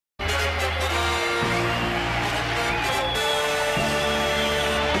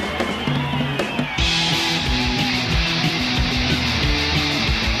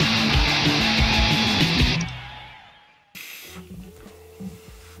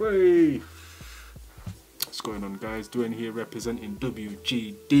Hey, what's going on, guys? Doing here representing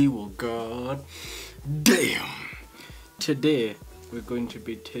WGD. Well, god damn. Today we're going to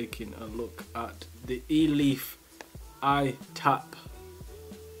be taking a look at the Eleaf iTap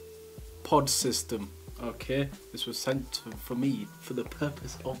pod system. Okay, this was sent for me for the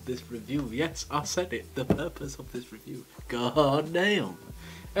purpose of this review. Yes, I said it, the purpose of this review. God damn.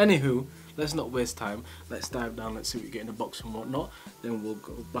 Anywho, let's not waste time. Let's dive down, let's see what you get in the box and whatnot. Then we'll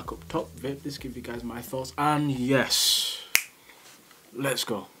go back up top, vape this, give you guys my thoughts, and yes, let's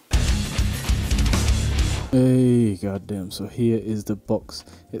go. Hey, goddamn, so here is the box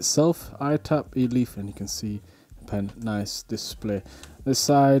itself. iTap Eleaf, and you can see pen, nice display. This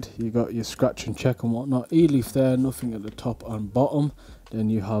side you got your scratch and check and whatnot. Eleaf there, nothing at the top and bottom. Then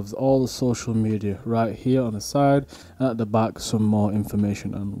you have all the social media right here on the side, and at the back some more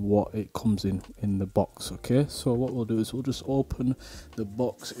information on what it comes in the box. Okay, so what we'll do is we'll just open the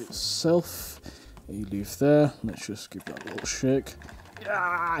box itself. Eleaf there, let's just give that a little shake.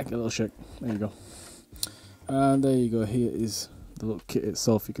 Yeah, get a little shake, there you go. And there you go, here is the little kit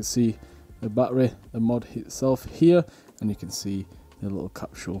itself. You can see the battery, the mod itself here, and you can see the little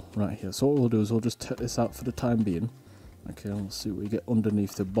capsule right here. So what we'll do is we'll just take this out for the time being. Okay, and we'll see what you get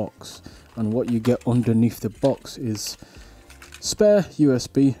underneath the box. And what you get underneath the box is spare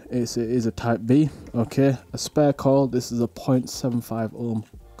USB. It is a type B. Okay, a spare coil. This is a 0.75 ohm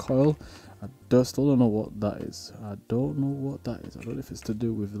coil. I still don't know what that is. I don't know if it's to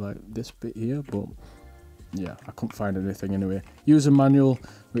do with like this bit here, but yeah, I couldn't find anything anyway. User manual,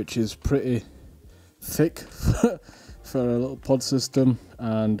 which is pretty thick for a little pod system,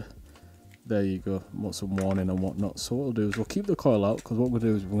 and there you go, some warning and whatnot. So what we'll do is we'll keep the coil out, because what we'll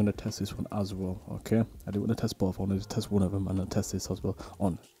do is we're going to test this one as well. Okay, I didn't want to test both, I wanted to test one of them and then test this as well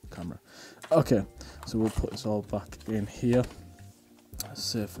on camera. Okay, so we'll put this all back in here,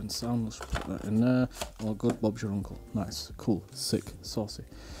 safe and sound. Let's put that in there. All good, Bob's your uncle. Nice, cool, sick, saucy.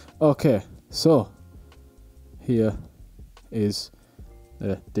 Okay, so here is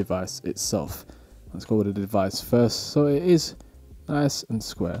the device itself. Let's go with the device first. So it is nice and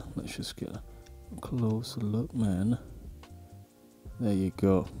square. Let's just get a closer look, man. There you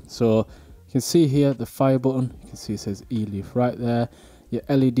go. So you can see here the fire button. You can see it says Eleaf right there. Your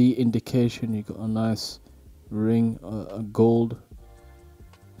LED indication. You got a nice ring, a gold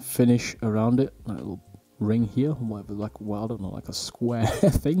finish around it, like a little ring here, whatever, like, well, I don't know, like a square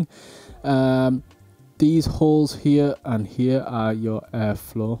thing. These holes here and here are your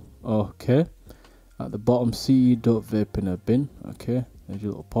airflow. Okay. At the bottom, CE don't vape in a bin. Okay, there's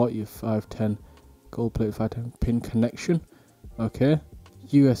your little port, your 510 gold plate 510 pin connection. Okay,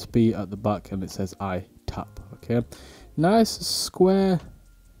 USB at the back, and it says iTap. Okay, nice square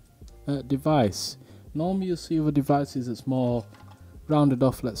device. Normally you'll see other devices that's more rounded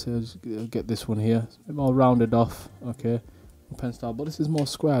off. Let's say get this one here, it's a bit more rounded off. Okay, pen style, but this is more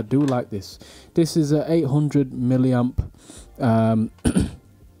square. I do like this. This is a 800 milliamp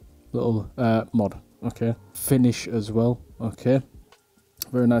little mod. Okay, finish as well. Okay,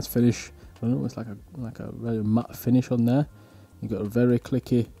 very nice finish. I don't know, it's like a very matte finish on there. You got a very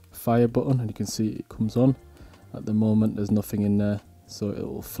clicky fire button, and you can see it comes on. At the moment there's nothing in there, so it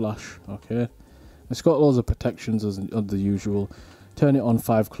will flash. Okay, it's got loads of protections as the usual. Turn it on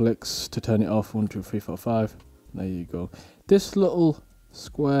 5 clicks, to turn it off 1 2 3 4 5. There you go. This little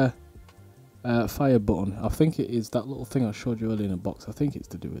square fire button, I think it is that little thing I showed you earlier in the box. I think it's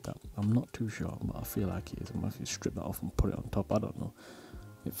to do with that. I'm not too sure, but I feel like it is. I might have to strip that off and put it on top. I don't know.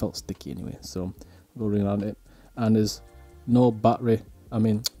 It felt sticky anyway, so we'll ring around it. And there's no battery,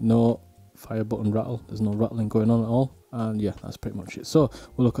 no fire button rattle. There's no rattling going on at all. And yeah, that's pretty much it. So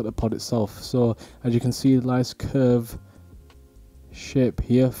we'll look at the pod itself. So as you can see, nice curve shape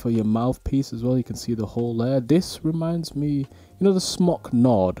here for your mouthpiece as well. You can see the hole there. This reminds me, you know, the Smock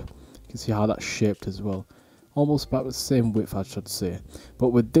Nord. You can see how that's shaped as well, almost about the same width, I should say.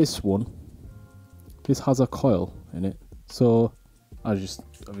 But with this one, this has a coil in it, so I just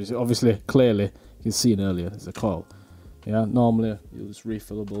obviously clearly you can see earlier there's a coil. Yeah, normally it's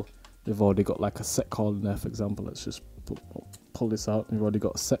refillable. They've already got like a set coil in there. For example, let's just pull this out. You've already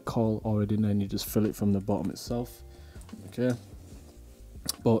got a set coil already in there, and you just fill it from the bottom itself. Okay,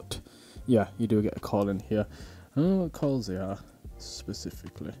 but yeah, you do get a coil in here. I don't know what coils they are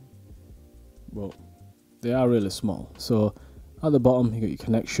specifically, but they are really small. So at the bottom you got your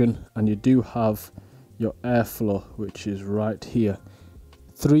connection, and you do have your airflow, which is right here.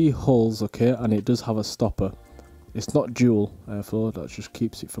 3 holes, okay, and it does have a stopper. It's not dual airflow, that just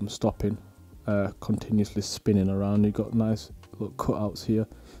keeps it from stopping continuously spinning around. You've got nice little cutouts here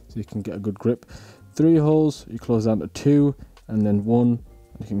so you can get a good grip. 3 holes, you close down to 2, and then 1,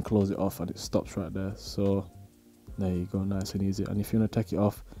 you can close it off and it stops right there. So there you go, nice and easy. And if you want to take it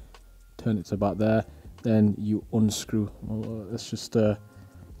off, turn it to about there, then you unscrew. Well, let's just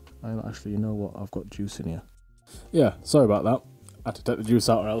actually, you know what, I've got juice in here. Yeah, sorry about that. I had to take the juice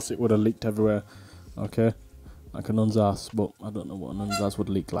out or else it would have leaked everywhere. Okay, like a nun's ass, but I don't know what a nun's ass would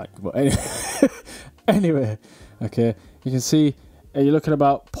leak like. But anyway, anyway, okay, you can see you're looking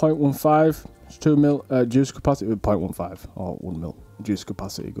about 0.15, 2 mil juice capacity with 0.15 or 1 mil. Juice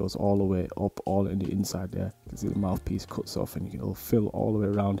capacity goes all the way up, all in the inside there. You can see the mouthpiece cuts off and it'll fill all the way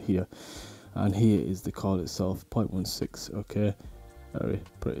around here. And here is the coil itself, 0.16, okay, very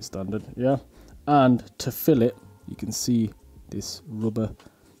pretty standard, yeah. And to fill it, you can see this rubber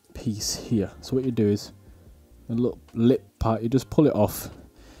piece here. So what you do is, a little lip part, you just pull it off,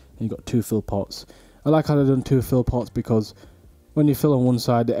 and you've got 2 fill ports. I like how they've done 2 fill ports because when you fill on one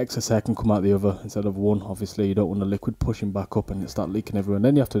side, the excess air can come out the other instead of one. Obviously, you don't want the liquid pushing back up and it start leaking everywhere. And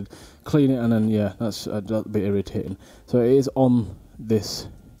then you have to clean it, and then yeah, that's a bit irritating. So it is on this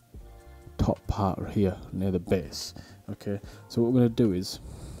top part here near the base. Okay, so what we're going to do is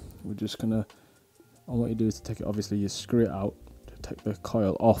we're just going to, and what you do is to take it, obviously you screw it out to take the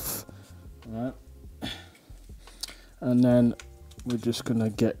coil off, right? And then we're just going to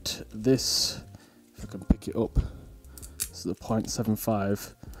get this, if I can pick it up, this is the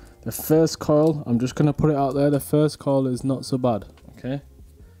 0.75. The first coil, I'm just going to put it out there, the first coil is not so bad, okay?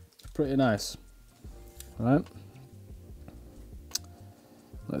 It's pretty nice, right?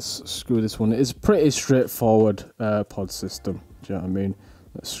 Let's screw this one. It's pretty straightforward pod system, do you know what I mean?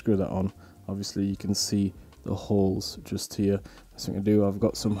 Let's screw that on. Obviously you can see the holes just here. That's what I'm gonna do. I've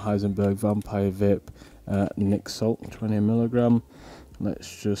got some Heisenberg Vampire Vape Nick Salt, 20 milligram.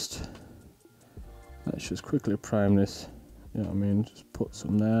 Let's just quickly prime this. You know what I mean? Just put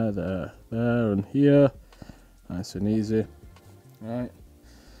some there, and here. Nice and easy. Right.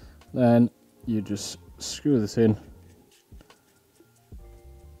 Then you just screw this in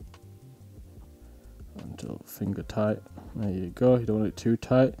until finger tight. There you go. You don't want it too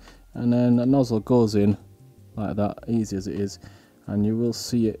tight. And then the nozzle goes in like that, easy as it is, and you will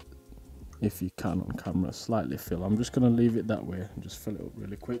see it, if you can on camera, slightly fill. I'm just going to leave it that way and just fill it up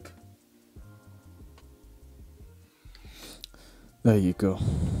really quick. There you go.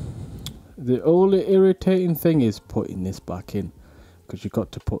 The only irritating thing is putting this back in, because you've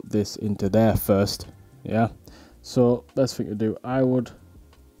got to put this into there first. Yeah, so best thing to do, I would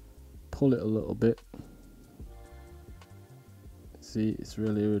pull it a little bit. See, it's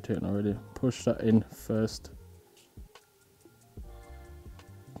really irritating already. Push that in first. You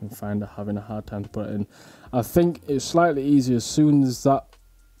can find having a hard time to put it in. I think it's slightly easier as soon as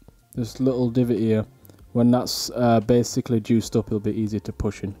this little divot here, when that's basically juiced up, it'll be easier to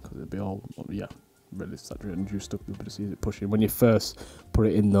push in, because it'll be all, yeah, really saturated and juiced up. It'll be easier to push in. When you first put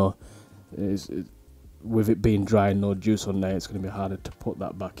it in though, with it being dry and no juice on there, it's going to be harder to put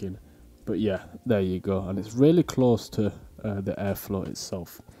that back in. But yeah, there you go, and it's really close to the airflow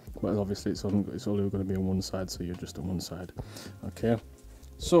itself. But obviously it's only going to be on one side, so you're just on one side. Okay,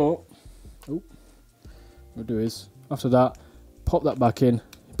 so what we'll do is, after that, pop that back in,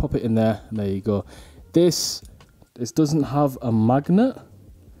 pop it in there, and there you go. This doesn't have a magnet.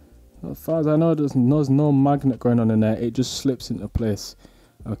 As far as I know, there's no magnet going on in there. It just slips into place.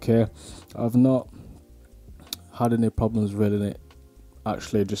 Okay, I've not had any problems reeling it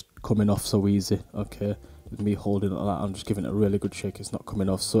actually just coming off so easy. Okay, with me holding it like that, I'm just giving it a really good shake. It's not coming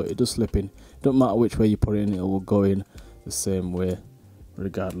off, so it does slip in. Don't matter which way you put it in, it will go in the same way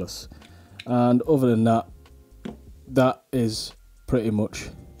regardless. And other than that, that is pretty much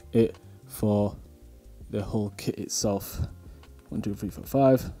it for the whole kit itself. 1 2 3 4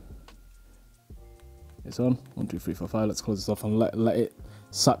 5. It's on. 1 2 3 4 5. Let's close this off and let it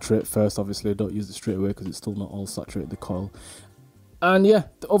saturate first. Obviously don't use it straight away because it's still not all saturated, the coil. And yeah,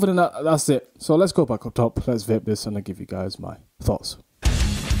 other than that, that's it. So let's go back up top, let's vape this, and I'll give you guys my thoughts.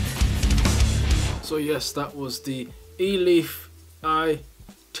 So yes, that was the Eleaf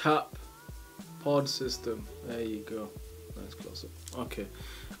iTap pod system. There you go. Nice close up. Okay,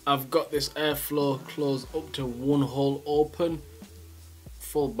 I've got this airflow closed up to 1 hole open,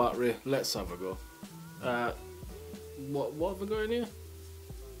 full battery. Let's have a go. What have I got in here?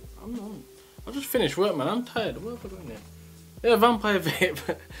 I've just finished work, man. I'm tired. What have I got in here? Yeah, Vampire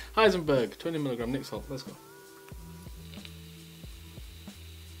Vape, Heisenberg, 20 milligram Nick Salt. Let's go.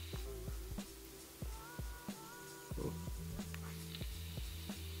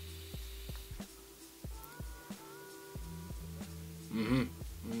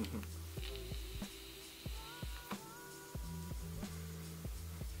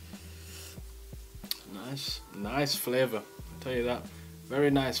 Nice flavour. I'll tell you that. very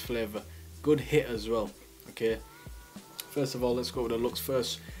nice flavour, good hit as well. Okay, first of all, let's go with the looks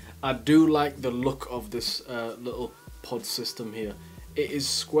first. I do like the look of this little pod system here. It is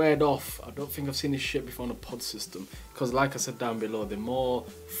squared off. I don't think I've seen this shit before on a pod system, because like I said down below, they're more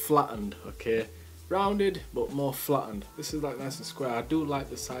flattened. Okay, rounded but more flattened. This is like nice and square. I do like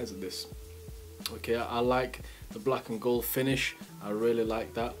the size of this. Okay, I like the black and gold finish. I really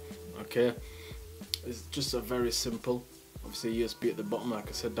like that. Okay, it's just a very simple, obviously USB at the bottom like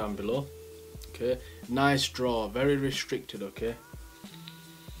I said down below. Okay, nice draw, very restricted. Okay,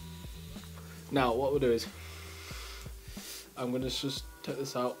 now what we'll do is I'm gonna just take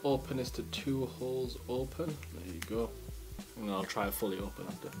this out, open this to 2 holes open. There you go, and I'll try it fully open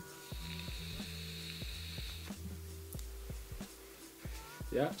after.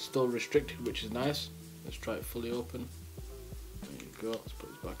 Yeah, still restricted, which is nice. Let's try it fully open. There you go, let's put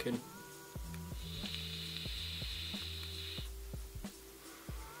this back in.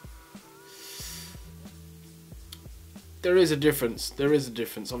 There is a difference. There is a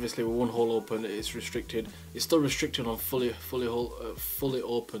difference. Obviously, with 1 hole open, it's restricted. It's still restricted on fully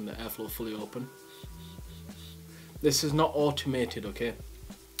open. The airflow fully open. This is not automated. Okay,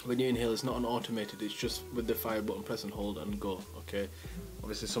 when you inhale, it's not an automated. It's just with the fire button, press and hold and go. Okay.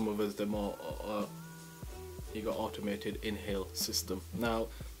 Obviously, some of us, they're more you got automated inhale system. Now,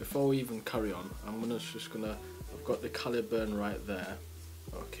 before we even carry on, I've got the Caliburn right there.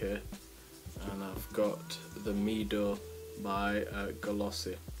 Okay, and I've got the Mido by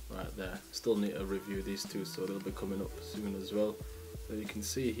Glossy right there. Still need to review these two, so they'll be coming up soon as well. So you can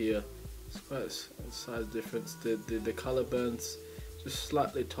see here, it's quite a size difference. The Caliburn's just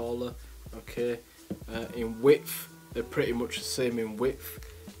slightly taller. Okay, in width they're pretty much the same in width.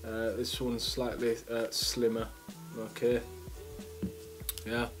 This one's slightly slimmer. Okay,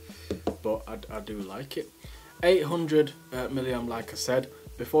 yeah, but I do like it. 800 milliamp, like I said.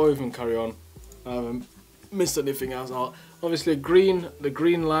 Before we even carry on, I haven't missed anything else out. Obviously, the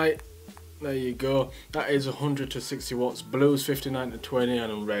green light, there you go, that is 100 to 60 watts. Blue's 59 to 20,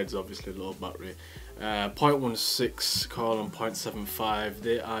 and red's obviously low battery. 0.16 coil and 0.75.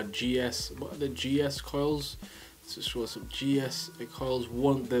 They are GS. What are the GS coils? Let's just show some GS coils.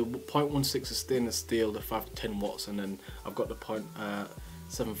 The 0.16 is stainless steel, the 5 to 10 watts, and then I've got the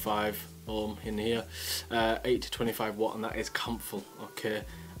 0.75 ohm in here, 8 to 25 watt, and that is comfortable. Okay,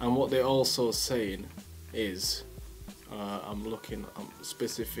 and what they're also saying is, I'm looking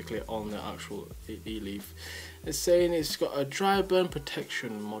specifically on the actual Eleaf. It's saying it's got a dry burn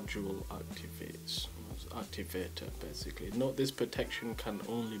protection module activator. Basically, note this protection can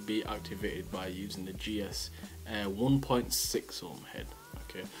only be activated by using the GS 1.6 ohm head.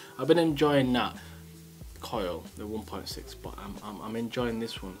 Okay, I've been enjoying that coil, the 1.6, but I'm enjoying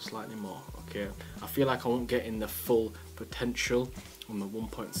this one slightly more. Okay, I feel like I won't get in the full potential on the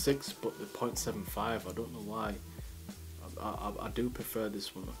 1.6, but the 0.75, I don't know why. I do prefer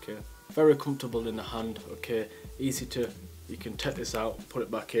this one. Okay, very comfortable in the hand. Okay, easy to, you can take this out, put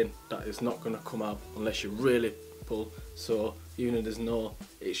it back in. That is not going to come out unless you really pull. So even if there's no,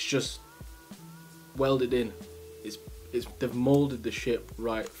 it's just welded in. They've molded the shape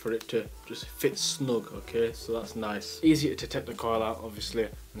right for it to just fit snug. Okay, so that's nice. Easier to take the coil out, obviously,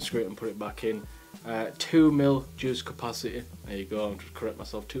 and screw it and put it back in. 2 mil juice capacity. There you go. I'm just correct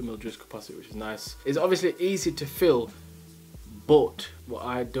myself. 2 mil juice capacity, which is nice. It's obviously easy to fill, but what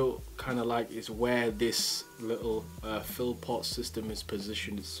I don't kind of like is where this little fill port system is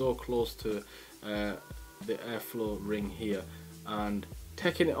positioned. It's so close to the airflow ring here, and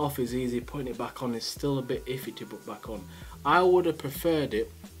taking it off is easy, putting it back on is still a bit iffy to put back on. I would have preferred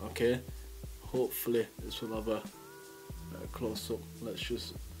it. Okay, hopefully this will have a close up. Let's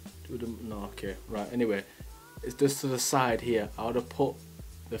just do them. No, okay, right. Anyway, it's just to the side here. I would have put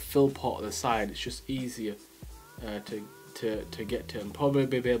the fill port at the side. It's just easier to get to, and probably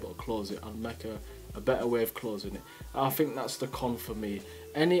be able to close it and make a better way of closing it. I think that's the con for me.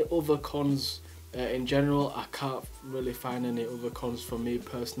 Any other cons? In general, I can't really find any other cons for me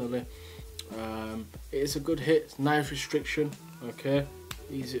personally. It's a good hit, it's nice restriction. Okay,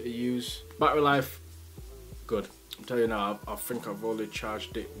 easy to use. Battery life, good. I'm telling you now, I think I've only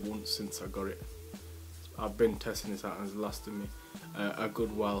charged it once since I got it. I've been testing this out and it's lasted me a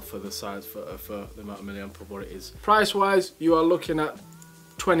good while for the size, for the amount of milliamp of what it is. Price wise, you are looking at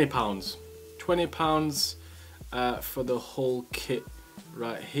 £20. £20 for the whole kit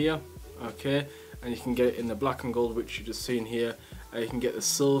right here. Okay, and you can get it in the black and gold, which you just seen here. You can get the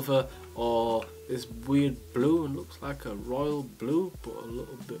silver or this weird blue, and looks like a royal blue but a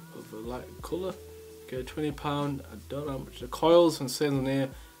little bit of a light colour. Okay, £20. I don't know how much the coils, and saying on here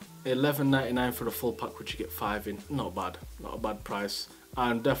 £11.99 for the full pack, which you get 5 in. Not bad, not a bad price.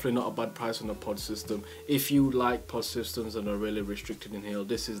 and definitely not a bad price on a pod system. If you like pod systems and are really restricted inhale,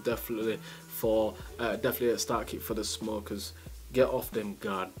 this is definitely for definitely a start kit for the smokers. Get off them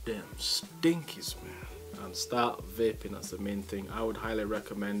goddamn stinkies, man, and start vaping. That's the main thing. I would highly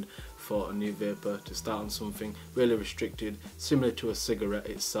recommend for a new vapor to start on something really restricted, similar to a cigarette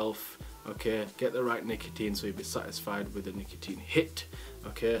itself. Okay, get the right nicotine so you'll be satisfied with the nicotine hit.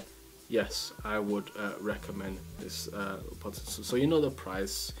 Okay, yes, I would recommend this pod system. So you know the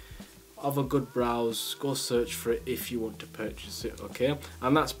price. Have a good browse, go search for it if you want to purchase it. Okay,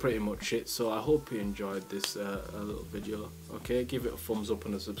 and that's pretty much it. So I hope you enjoyed this little video. Okay, give it a thumbs up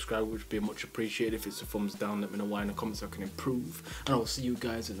and a subscribe, which would be much appreciated. If it's a thumbs down, let me know why in the comments so I can improve, and I'll see you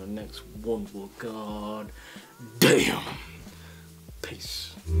guys in the next one. Well, god damn.